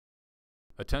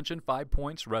Attention 5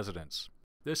 Points residents.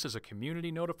 This is a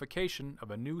community notification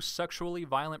of a new sexually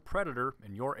violent predator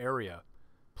in your area.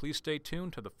 Please stay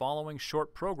tuned to the following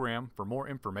short program for more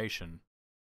information.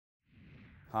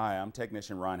 Hi, I'm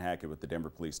Technician Ron Hackett with the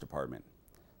Denver Police Department.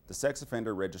 The Sex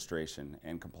Offender Registration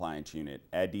and Compliance Unit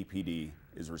at DPD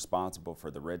is responsible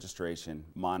for the registration,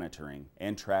 monitoring,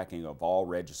 and tracking of all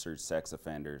registered sex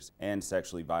offenders and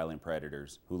sexually violent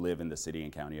predators who live in the city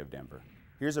and county of Denver.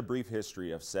 Here's a brief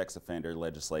history of sex offender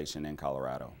legislation in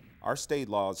Colorado. Our state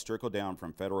laws trickle down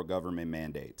from federal government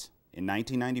mandates. In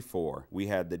 1994, we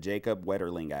had the Jacob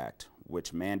Wetterling Act,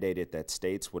 which mandated that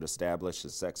states would establish a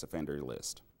sex offender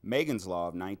list. Megan's Law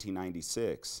of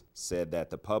 1996 said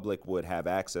that the public would have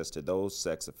access to those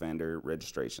sex offender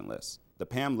registration lists. The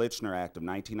Pam Lichner Act of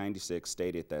 1996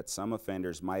 stated that some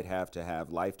offenders might have to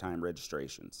have lifetime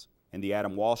registrations. And the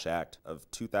Adam Walsh Act of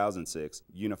 2006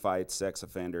 unified sex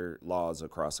offender laws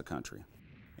across the country.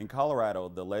 In Colorado,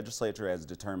 the legislature has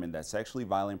determined that sexually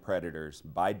violent predators,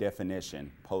 by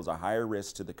definition, pose a higher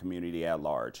risk to the community at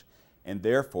large, and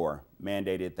therefore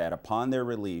mandated that upon their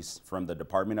release from the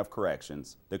Department of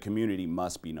Corrections, the community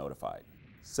must be notified.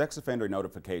 Sex offender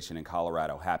notification in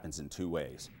Colorado happens in two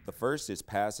ways. The first is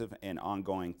passive and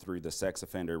ongoing through the sex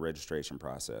offender registration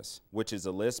process, which is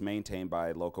a list maintained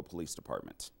by local police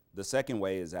departments. The second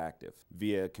way is active,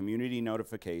 via community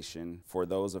notification for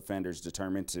those offenders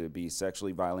determined to be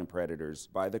sexually violent predators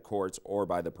by the courts or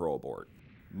by the parole board.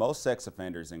 Most sex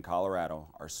offenders in Colorado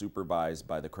are supervised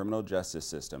by the criminal justice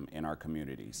system in our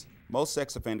communities. Most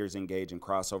sex offenders engage in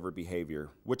crossover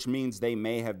behavior, which means they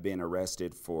may have been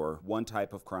arrested for one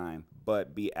type of crime,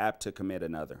 but be apt to commit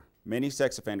another. Many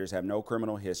sex offenders have no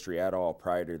criminal history at all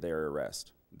prior to their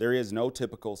arrest. There is no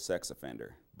typical sex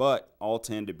offender, but all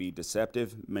tend to be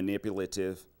deceptive,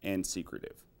 manipulative, and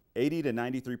secretive. 80 to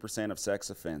 93% of sex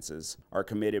offenses are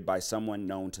committed by someone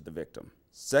known to the victim.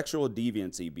 Sexual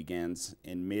deviancy begins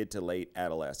in mid to late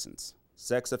adolescence.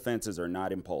 Sex offenses are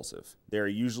not impulsive. They are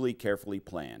usually carefully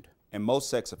planned, and most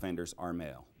sex offenders are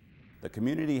male. The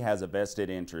community has a vested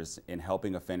interest in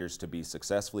helping offenders to be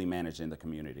successfully managed in the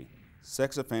community.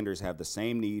 Sex offenders have the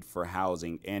same need for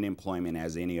housing and employment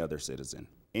as any other citizen.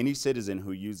 Any citizen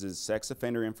who uses sex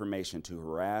offender information to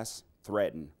harass,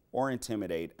 threaten, or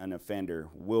intimidate an offender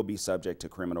will be subject to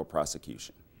criminal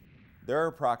prosecution. There are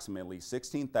approximately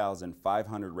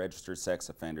 16,500 registered sex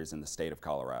offenders in the state of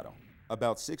Colorado.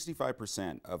 About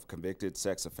 65% of convicted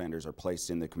sex offenders are placed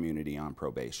in the community on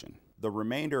probation. The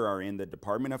remainder are in the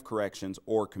Department of Corrections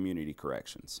or Community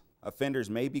Corrections. Offenders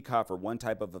may be caught for one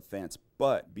type of offense,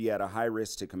 but be at a high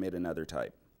risk to commit another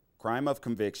type. Crime of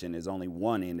conviction is only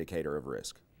one indicator of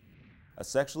risk. A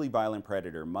sexually violent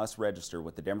predator must register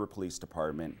with the Denver Police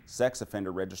Department Sex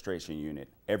Offender Registration Unit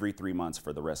every 3 months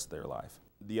for the rest of their life.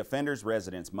 The offender's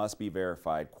residence must be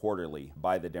verified quarterly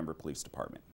by the Denver Police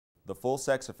Department. The full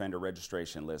sex offender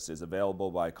registration list is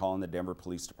available by calling the Denver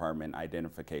Police Department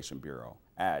Identification Bureau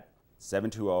at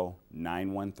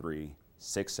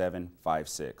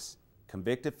 720-913-6756.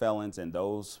 Convicted felons and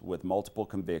those with multiple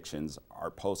convictions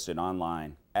are posted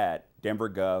online at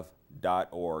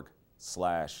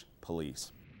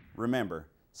denvergov.org/police. Remember,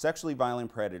 sexually violent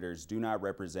predators do not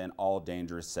represent all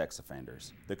dangerous sex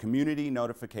offenders. The community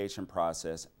notification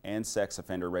process and sex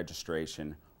offender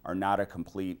registration are not a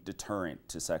complete deterrent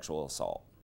to sexual assault.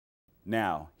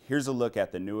 Now, here's a look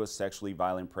at the newest sexually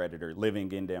violent predator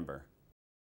living in Denver.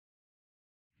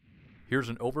 Here's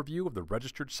an overview of the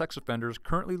registered sex offenders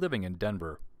currently living in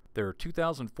Denver. There are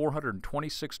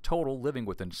 2,426 total living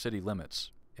within city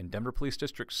limits. In Denver Police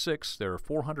District 6, there are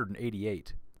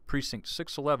 488. Precinct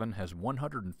 611 has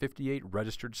 158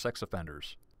 registered sex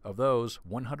offenders. Of those,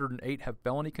 108 have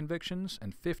felony convictions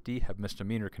and 50 have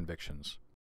misdemeanor convictions.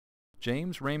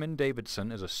 James Raymond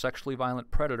Davidson is a sexually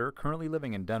violent predator currently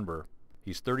living in Denver.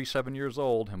 He's 37 years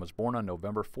old and was born on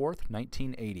November 4th,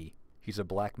 1980. He's a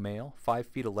black male, 5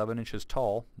 feet 11 inches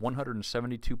tall,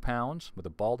 172 pounds, with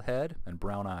a bald head and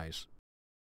brown eyes.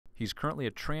 He's currently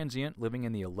a transient living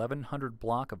in the 1100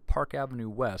 block of Park Avenue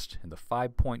West in the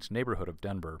 5 Points neighborhood of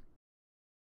Denver.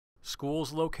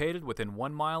 Schools located within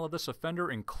 1 mile of this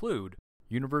offender include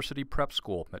University Prep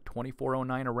School at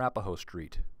 2409 Arapahoe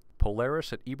Street,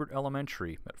 Polaris at Ebert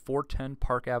Elementary at 410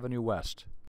 Park Avenue West.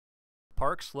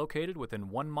 Parks located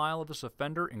within 1 mile of this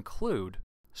offender include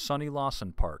Sonny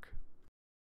Lawson Park.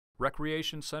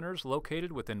 Recreation centers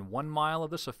located within 1 mile of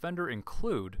this offender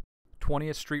include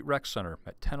 20th Street Rec Center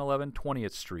at 1011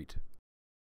 20th Street.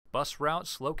 Bus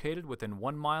routes located within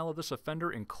 1 mile of this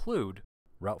offender include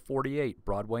Route 48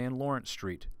 Broadway and Lawrence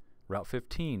Street, Route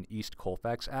 15 East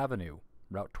Colfax Avenue,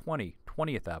 Route 20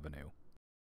 20th Avenue.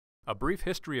 A brief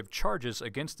history of charges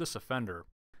against this offender.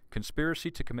 Conspiracy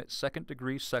to commit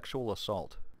second-degree sexual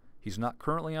assault. He's not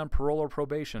currently on parole or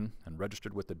probation and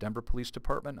registered with the Denver Police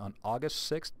Department on August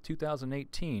 6,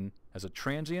 2018 as a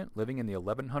transient living in the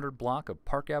 1100 block of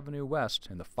Park Avenue West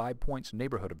in the 5 Points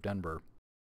neighborhood of Denver.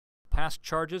 Past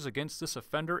charges against this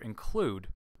offender include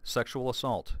sexual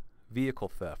assault, vehicle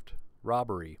theft,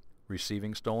 robbery,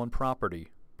 receiving stolen property,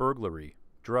 burglary,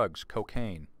 drugs,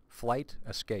 cocaine, flight,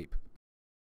 escape.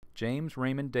 James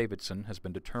Raymond Davidson has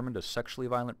been determined a sexually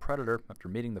violent predator after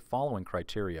meeting the following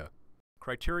criteria.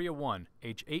 Criteria 1.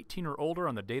 Age 18 or older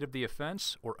on the date of the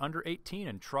offense, or under 18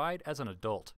 and tried as an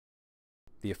adult.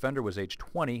 The offender was age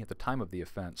 20 at the time of the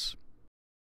offense.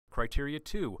 Criteria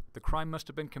 2. The crime must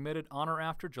have been committed on or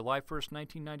after July 1,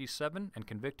 1997 and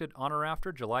convicted on or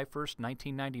after July 1,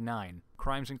 1999.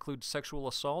 Crimes include sexual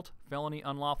assault, felony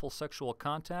unlawful sexual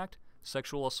contact,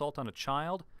 sexual assault on a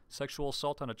child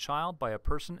by a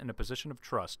person in a position of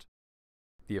trust.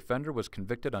 The offender was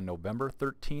convicted on November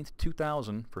 13,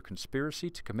 2000 for conspiracy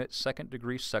to commit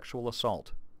second-degree sexual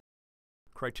assault.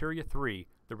 Criteria 3.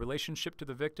 The relationship to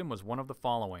the victim was one of the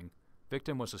following.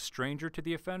 Victim was a stranger to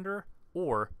the offender,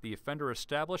 or the offender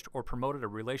established or promoted a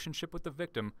relationship with the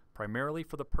victim primarily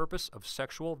for the purpose of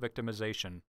sexual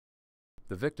victimization.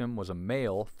 The victim was a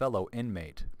male fellow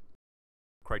inmate.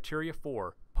 Criteria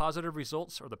 4. Positive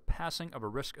results are the passing of a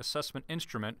risk assessment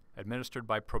instrument administered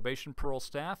by probation parole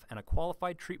staff and a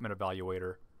qualified treatment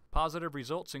evaluator. Positive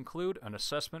results include an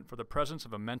assessment for the presence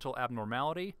of a mental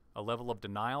abnormality, a level of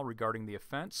denial regarding the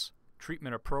offense,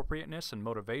 treatment appropriateness and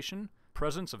motivation,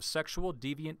 presence of sexual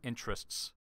deviant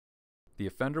interests. The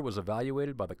offender was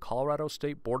evaluated by the Colorado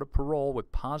State Board of Parole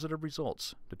with positive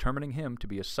results, determining him to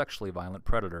be a sexually violent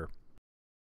predator.